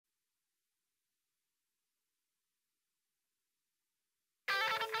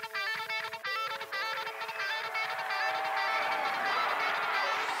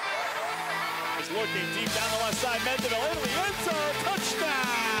looking deep down the left side. Mendeville into the end zone. Touchdown!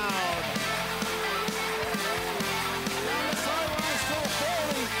 Down the sideline, still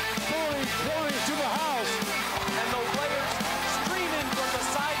Foley to the house. And the players streaming from the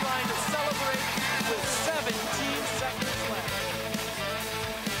sideline to celebrate with 17 seconds left.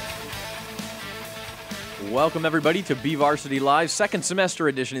 Welcome, everybody, to BVarsity Live, second semester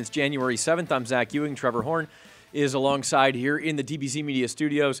edition. It's January 7th. I'm Zach Ewing. Trevor Horn is alongside here in the DBZ Media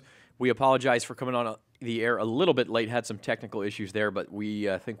Studios. We apologize for coming on the air a little bit late. Had some technical issues there, but we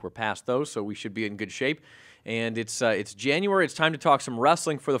think we're past those, so we should be in good shape. And it's January. It's time to talk some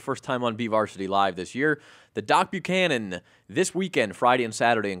wrestling for the first time on BVarsity Live this year. The Doc Buchanan this weekend, Friday and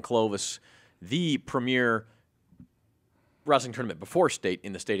Saturday in Clovis, the premier wrestling tournament before state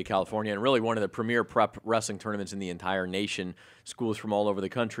in the state of California, and really one of the premier prep wrestling tournaments in the entire nation. Schools from all over the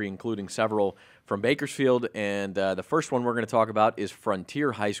country, including several from Bakersfield. And the first one we're going to talk about is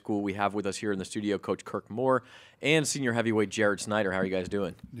Frontier High School. We have with us here in the studio Coach Kirk Moore and senior heavyweight Jarrod Snyder. How are you guys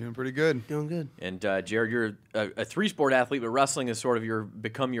doing? Doing pretty good. Doing good. And Jarrod, you're a three-sport athlete, but wrestling is sort of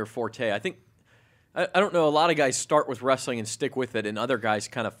become your forte. I think I don't know. A lot of guys start with wrestling and stick with it, and other guys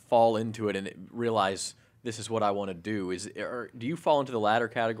kind of fall into it and realize this is what I want to do. Do you fall into the latter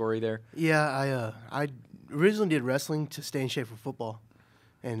category there? Yeah, I originally did wrestling to stay in shape for football,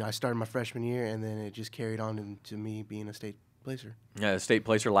 and I started my freshman year, and then it just carried on into me being a state placer. Yeah, a state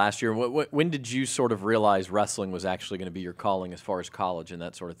placer last year. When did you sort of realize wrestling was actually going to be your calling as far as college and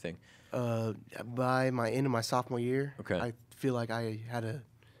that sort of thing? By my end of my sophomore year, okay. I feel like I had a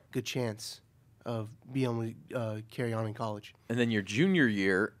good chance of being able to carry on in college. And then your junior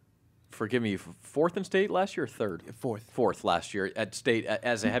year, forgive me, fourth in state last year or third? Fourth last year at state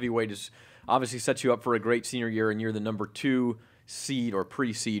as a heavyweight is obviously sets you up for a great senior year, and you're the number 2 seed or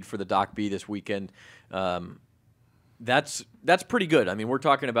pre-seed for the Doc B this weekend. That's pretty good. I mean, we're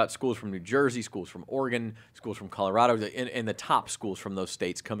talking about schools from New Jersey, schools from Oregon, schools from Colorado, and the top schools from those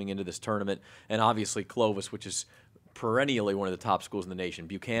states coming into this tournament, and obviously Clovis, which is perennially one of the top schools in the nation.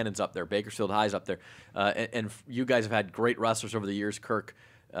 Buchanan's up there, Bakersfield High's up there, and you guys have had great wrestlers over the years, Kirk.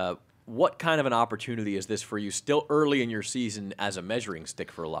 What kind of an opportunity is this for you still early in your season as a measuring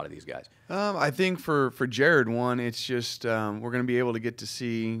stick for a lot of these guys? I think for Jarrod, it's just we're going to be able to get to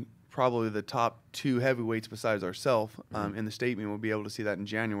see probably the top 2 heavyweights besides ourselves in the state meet. We'll be able to see that in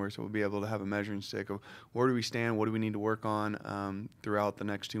January, so we'll be able to have a measuring stick of where do we stand, what do we need to work on throughout the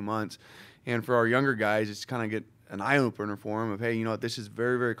next 2 months. And for our younger guys, it's kind of get an eye-opener for them of, hey, you know what, this is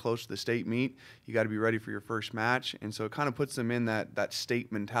very, very close to the state meet. You got to be ready for your first match. And so it kind of puts them in that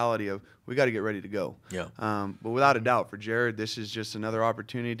state mentality of, we got to get ready to go. Yeah. But without a doubt, for Jarrod, this is just another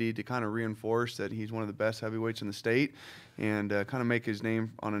opportunity to kind of reinforce that he's one of the best heavyweights in the state and kind of make his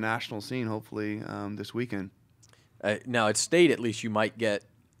name on a national scene, hopefully, this weekend. Now, at state, at least, you might get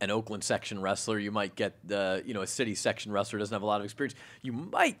an Oakland section wrestler. You might get a city section wrestler who doesn't have a lot of experience. You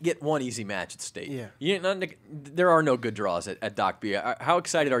might get one easy match at state. Yeah. There are no good draws at Doc B. How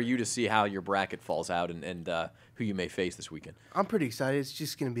excited are you to see how your bracket falls out and who you may face this weekend? I'm pretty excited. It's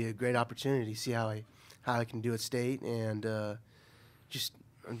just going to be a great opportunity to see how I can do at state, and I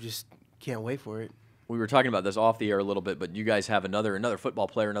just can't wait for it. We were talking about this off the air a little bit, but you guys have another football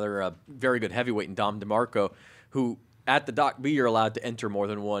player, another very good heavyweight in Dom DeMarco, who at the Doc B, you're allowed to enter more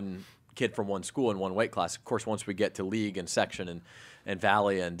than one kid from one school in one weight class. Of course, once we get to league and section and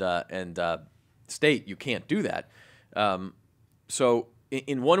valley and state, you can't do that. So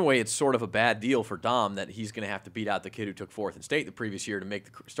in one way, it's sort of a bad deal for Dom that he's going to have to beat out the kid who took 4th in state the previous year to make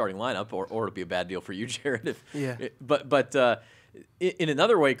the starting lineup, or it'll be a bad deal for you, Jarrod. But in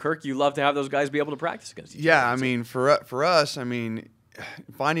another way, Kirk, you love to have those guys be able to practice against each other. Yeah, I mean, for us, I mean,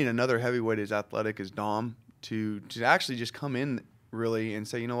 finding another heavyweight as athletic as Dom to actually just come in really and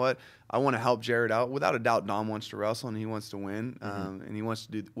say, you know what, I want to help Jarrod out. Without a doubt, Dom wants to wrestle and he wants to win, and he wants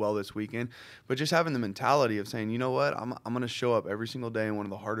to do well this weekend. But just having the mentality of saying, you know what, I'm going to show up every single day in one of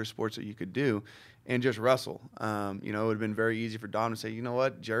the hardest sports that you could do and just wrestle. It would have been very easy for Dom to say, you know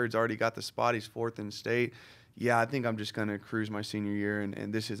what, Jarrod's already got the spot. He's 4th in state. Yeah, I think I'm just going to cruise my senior year,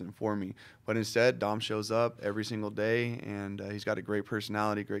 and this isn't for me. But instead, Dom shows up every single day, and he's got a great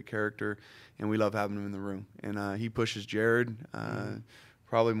personality, great character, and we love having him in the room. And he pushes Jarrod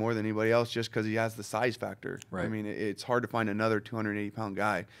probably more than anybody else just because he has the size factor. Right. I mean, it's hard to find another 280-pound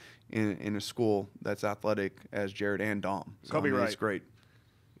guy in a school that's athletic as Jarrod and Dom. So, Kobe Wright. It's great.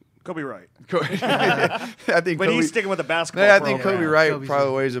 Kobe Wright. I think, but Kobe, he's sticking with the basketball. I think Kobe program. Wright Kobe's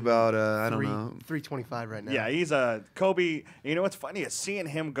probably weighs about I don't know 325 right now. Yeah, he's a Kobe. You know what's funny is seeing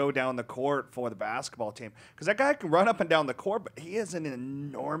him go down the court for the basketball team because that guy can run up and down the court, but he is an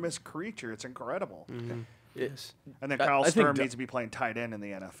enormous creature. It's incredible. Yes. And then Kyle I think Sturm needs to be playing tight end in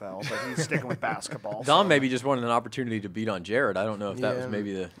the NFL, but he's sticking with basketball. Dom so. maybe just wanted an opportunity to beat on Jarrod. I don't know if that was Yeah.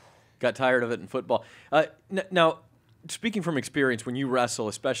 maybe got tired of it in football. Now, speaking from experience, when you wrestle,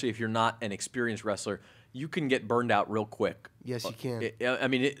 especially if you're not an experienced wrestler, you can get burned out real quick. Yes, you can. I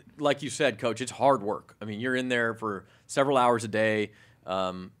mean, like you said, Coach, it's hard work. I mean, you're in there for several hours a day.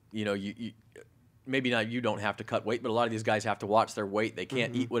 You maybe not. You don't have to cut weight, but a lot of these guys have to watch their weight. They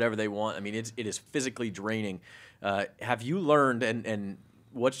can't eat whatever they want. I mean, it is physically draining. Have you learned, and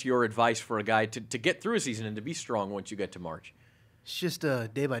what's your advice for a guy to get through a season and to be strong once you get to March? It's just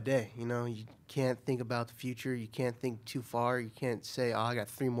day by day. You can't think about the future. You can't think too far. You can't say, I got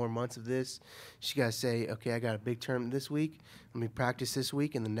 3 more months of this. You just got to say, okay, I got a big tournament this week. Let me practice this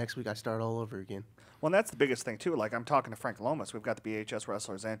week, and the next week I start all over again. Well, and that's the biggest thing, too. Like, I'm talking to Frank Lomas. We've got the BHS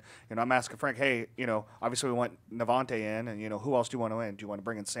wrestlers in. I'm asking Frank, hey, obviously we want Navante in, and, who else do you want to in? Do you want to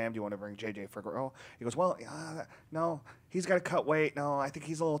bring in Sam? Do you want to bring JJ Figueroa? He goes, well, no, he's got to cut weight. No, I think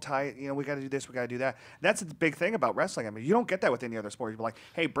he's a little tight. We got to do this. We got to do that. That's the big thing about wrestling. I mean, you don't get that with any other sport. You're like,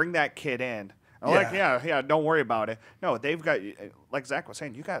 hey, bring that kid in. Yeah, don't worry about it. No, they've got, like Zach was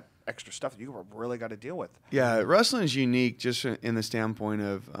saying, you got extra stuff that you really got to deal with. Yeah, wrestling is unique just in the standpoint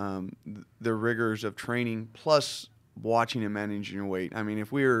of the rigors of training plus watching and managing your weight. I mean,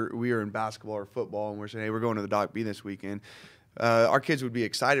 if we were in basketball or football and we're saying, hey, we're going to the Doc B this weekend, our kids would be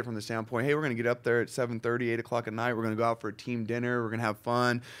excited from the standpoint, hey, we're going to get up there at 7:30, 8 o'clock at night. We're going to go out for a team dinner. We're going to have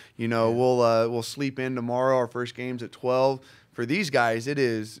fun. We'll sleep in tomorrow. Our first game's at 12. For these guys, it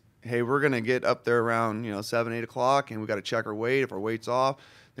is, hey, we're going to get up there around 7, 8 o'clock, and we got to check our weight. If our weight's off,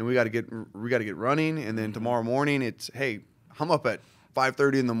 then we got to get running. And then tomorrow morning, it's, hey, I'm up at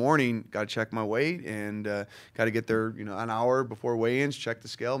 5:30 in the morning. Got to check my weight and got to get there an hour before weigh-ins. Check the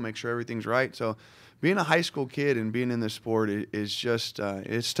scale, make sure everything's right. So being a high school kid and being in this sport is just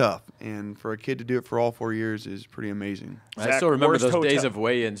it's tough. And for a kid to do it for all 4 years is pretty amazing. I still remember those days of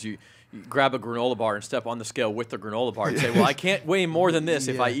weigh-ins. You grab a granola bar and step on the scale with the granola bar and say, well, I can't weigh more than this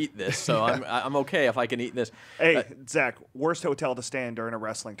if I eat this, so I'm okay if I can eat this. Hey, Zach, worst hotel to stay in during a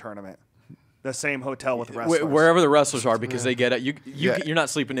wrestling tournament? The same hotel with wrestlers. Wherever the wrestlers are, because they get it. You're not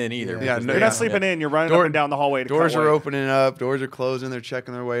sleeping in either. Yeah, you're not sleeping in. You're running up and down the hallway. Doors are opening up. Doors are closing. They're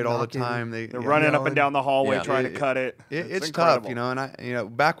checking their weight all the time. They're running up and down the hallway trying to cut it. It's tough,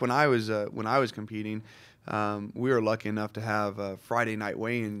 And back when I was competing, we were lucky enough to have Friday night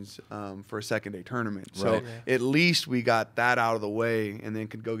weigh-ins for a second-day tournament. So at least we got that out of the way, and then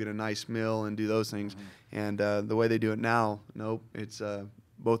could go get a nice meal and do those things. And the way they do it now, nope, it's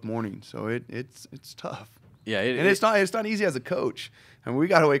both mornings, so it's tough. Yeah, it's not easy as a coach. I mean, we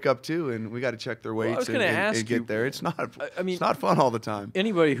got to wake up too, and we got to check their weights and get there. It's not. It's not fun all the time.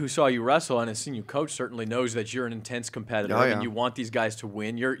 Anybody who saw you wrestle and has seen you coach certainly knows that you're an intense competitor, and you want these guys to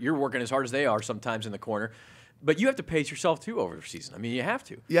win. You're working as hard as they are sometimes in the corner, but you have to pace yourself too over the season. I mean, you have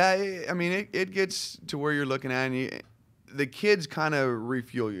to. Yeah, I mean, it gets to where you're looking at, and the kids kind of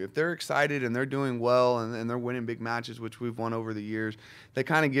refuel you. If they're excited and they're doing well and they're winning big matches, which we've won over the years, that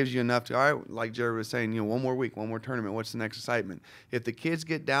kind of gives you enough to, all right, like Jarrod was saying, one more week, one more tournament, what's the next excitement? If the kids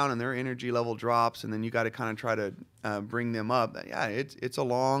get down and their energy level drops, and then you got to kind of try to bring them up, it's a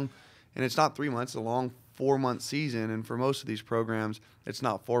long, and it's not 3 months, it's a long 4-month season, and for most of these programs, it's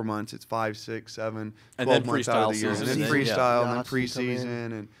not 4 months, it's 5, 6, 7, 12 months out of the year. And then freestyle, and then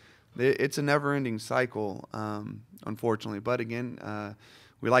preseason, and it's a never-ending cycle, unfortunately. But again,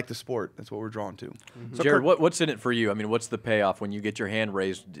 we like the sport. That's what we're drawn to. So Jarrod, what's in it for you? I mean, what's the payoff when you get your hand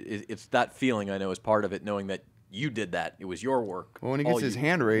raised? It's that feeling, I know, is part of it, knowing that you did that. It was your work. Well, when he gets his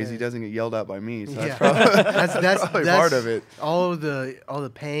hand raised, he doesn't get yelled at by me. So that's probably part of it. All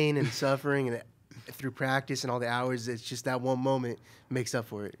the pain and suffering and through practice and all the hours, it's just that one moment makes up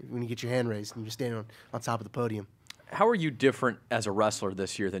for it when you get your hand raised and you're standing on top of the podium. How are you different as a wrestler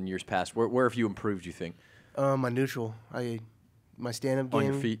this year than years past? Where have you improved, you think? My neutral. My stand-up game. On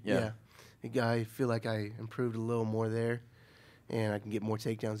your feet, yeah. I feel like I improved a little more there, and I can get more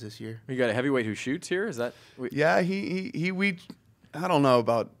takedowns this year. You got a heavyweight who shoots here? Is that? Yeah, I don't know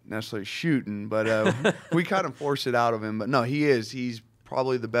about necessarily shooting, but we kind of force it out of him. But no, he's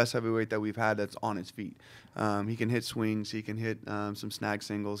probably the best heavyweight that we've had that's on his feet. He can hit swings. He can hit some snag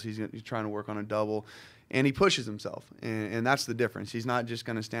singles. He's trying to work on a double. And he pushes himself, and that's the difference. He's not just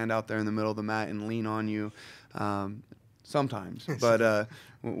going to stand out there in the middle of the mat and lean on you sometimes. But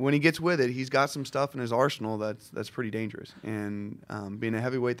when he gets with it, he's got some stuff in his arsenal that's pretty dangerous. And being a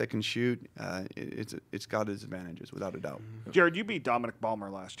heavyweight that can shoot, it's got its advantages, without a doubt. Jarrod, you beat Dominic Ballmer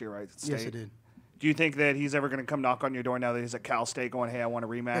last year, right? Yes, I did. Do you think that he's ever going to come knock on your door now that he's at Cal State going, hey, I want a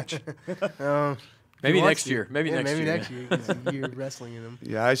rematch? Maybe He wants next to. year. Maybe Yeah, next year. next year. Because you're wrestling in him.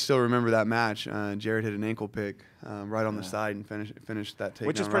 Yeah, I still remember that match. Jarrod hit an ankle pick right on the side and finished that takedown.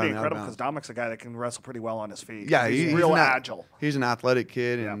 Which is right pretty on the out of incredible because bounds. Dominick's a guy that can wrestle pretty well on his feet. Yeah, he's real an agile. He's an athletic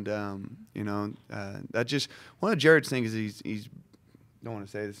kid, Yeah. and that just one of Jarrod's things is he's don't want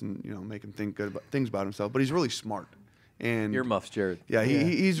to say this and make him think things about himself, but he's really smart. And Earmuffs, Jarrod. yeah,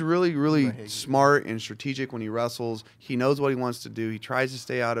 he's really smart and strategic when he wrestles. He knows what he wants to do. He tries to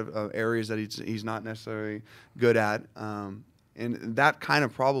stay out of areas that he's not necessarily good at, and that kind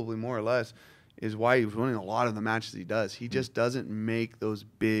of probably more or less is why he's winning a lot of the matches he does. He just doesn't make those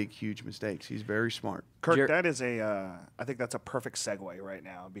big, huge mistakes. He's very smart. Kirk, that is I think that's a perfect segue right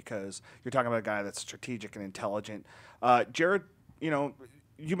now because you're talking about a guy that's strategic and intelligent. Jarrod,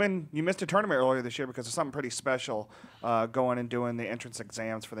 you missed a tournament earlier this year because of something pretty special going and doing the entrance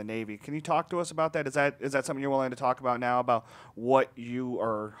exams for the Navy. Can you talk to us about that? Is that something you're willing to talk about now, about what you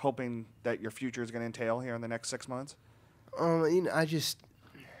are hoping that your future is going to entail here in the next 6 months?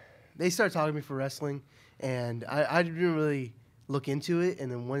 They started talking to me for wrestling, and I didn't really look into it.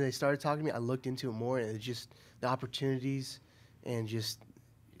 And then when they started talking to me, I looked into it more, and it's just the opportunities and just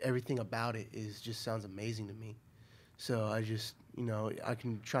everything about it just sounds amazing to me. So I just, I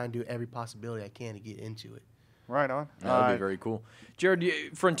can try and do every possibility I can to get into it. Right on. That would be very cool.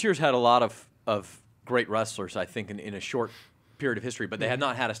 Jarrod, Frontier's had a lot of great wrestlers, I think, in a short period of history, but they had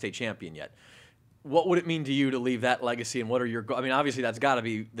not had a state champion yet. What would it mean to you to leave that legacy, and what are your goals? I mean, obviously, that's got to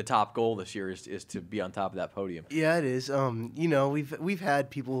be the top goal this year is to be on top of that podium. Yeah, it is. We've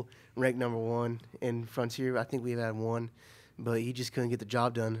had people ranked number 1 in Frontier. I think we've had one, but he just couldn't get the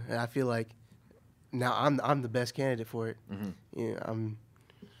job done. And I feel like now I'm the best candidate for it. Mm-hmm.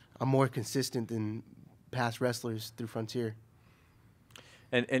 I'm more consistent than past wrestlers through Frontier.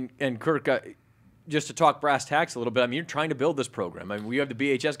 And Kirk, just to talk brass tacks a little bit, I mean, you're trying to build this program. I mean, we have the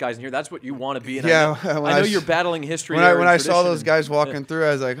BHS guys in here. That's what you want to be. And yeah, I know you're battling history. When I saw those guys walking through,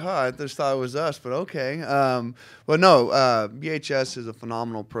 I was like, I just thought it was us, but okay. But no, BHS is a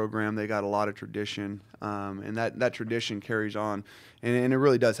phenomenal program. They got a lot of tradition, and that tradition carries on, and it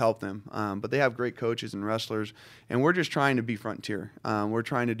really does help them. But they have great coaches and wrestlers, and we're just trying to be Frontier. We're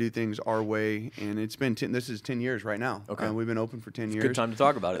trying to do things our way, and it's been this is 10 years right now. Okay, we've been open for 10 years. Good time to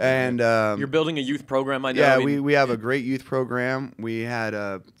talk about it. And you're building a youth program, I know. Yeah, we have a great youth program. We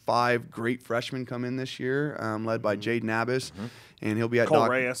had 5 great freshmen come in this year, led by Jaden Abbas, and he'll be at Cole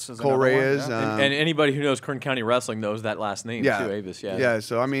Reyes. Cole Reyes. Yeah. And anybody who knows Kern County wrestling knows that last name too, Avis. Yeah. Yeah.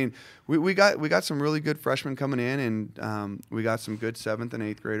 So I mean, we got some really good freshmen coming in, and we got some good 7th and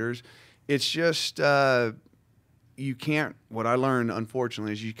 8th graders. It's just you can't. What I learned,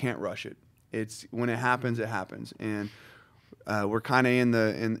 unfortunately, is you can't rush it. It's when it happens, it happens, and we're kind of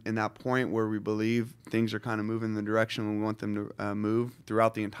in that point where we believe things are kind of moving in the direction we want them to move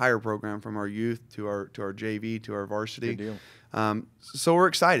throughout the entire program, from our youth to our JV to our varsity. Good deal. So we're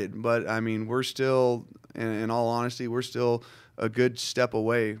excited, but I mean, we're still, in all honesty, we're still a good step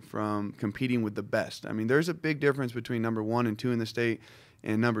away from competing with the best. I mean, there's a big difference between number 1 and 2 in the state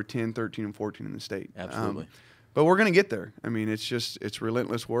and number 10, 13, and 14 in the state. Absolutely. But we're going to get there. I mean, it's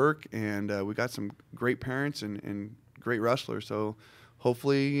relentless work, and we got some great parents and great wrestlers. So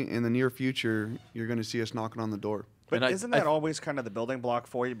hopefully in the near future, you're going to see us knocking on the door. But isn't that always kind of the building block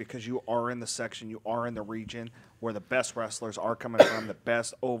for you, because you are in the section, you are in the region where the best wrestlers are coming from, the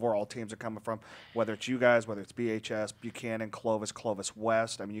best overall teams are coming from, whether it's you guys, whether it's BHS, Buchanan, Clovis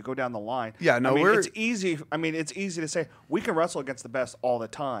West. I mean, you go down the line. Yeah, no, it's easy. I mean, it's easy to say we can wrestle against the best all the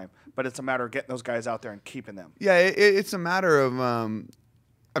time, but it's a matter of getting those guys out there and keeping them. Yeah, it's a matter of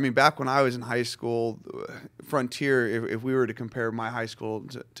I mean, back when I was in high school, Frontier, if we were to compare my high school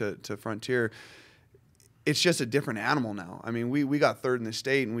to Frontier, it's just a different animal now. I mean, we got 3rd in the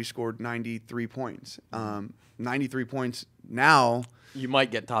state, and we scored 93 points. 93 points now. You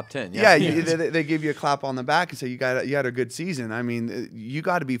might get top 10. Yeah, they give you a clap on the back and say you had a good season. I mean, you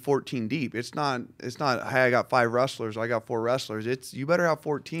got to be 14 deep. It's not. Hey, I got 5 wrestlers. I got 4 wrestlers. It's you better have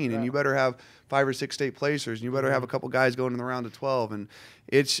 14, and you better have 5 or 6 state placers, and you better have a couple guys going in the round of 12. And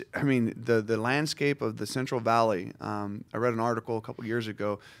it's. I mean, the landscape of the Central Valley. I read an article a couple years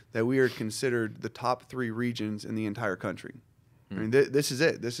ago that we are considered the top 3 regions in the entire country. I mean, this is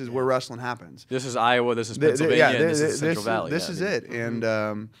it. This is where wrestling happens. This is Iowa. This is Pennsylvania. And this is Central Valley. This is it.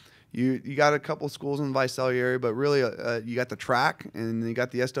 And you got a couple schools in the Visalia area, but really you got the track and you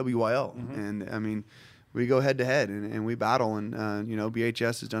got the SWYL. And I mean, we go head to head and we battle. And you know,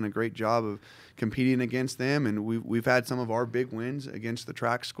 BHS has done a great job of competing against them, and we've had some of our big wins against the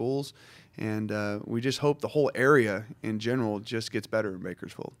track schools. And we just hope the whole area in general just gets better in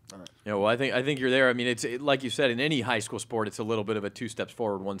Bakersfield. All right. Yeah, well, I think you're there. I mean, it's like you said, in any high school sport, it's a little bit of a 2 steps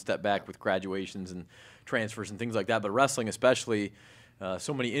forward, 1 step back with graduations and transfers and things like that. But wrestling, especially,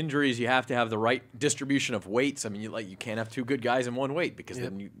 so many injuries. You have to have the right distribution of weights. I mean, you can't have 2 good guys in one weight because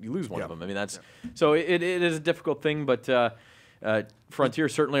then you lose one of them. I mean, that's so it is a difficult thing, but. Frontier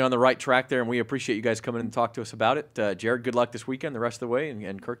certainly on the right track there, and we appreciate you guys coming in and talk to us about it. Jarrod, good luck this weekend, the rest of the way,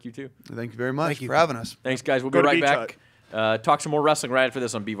 and Kirk, you too. Thank you very much for having us. Thanks, guys. We'll be right back. Talk some more wrestling right after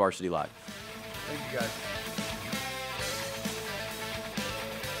this on BVarsity Live. Thank you, guys.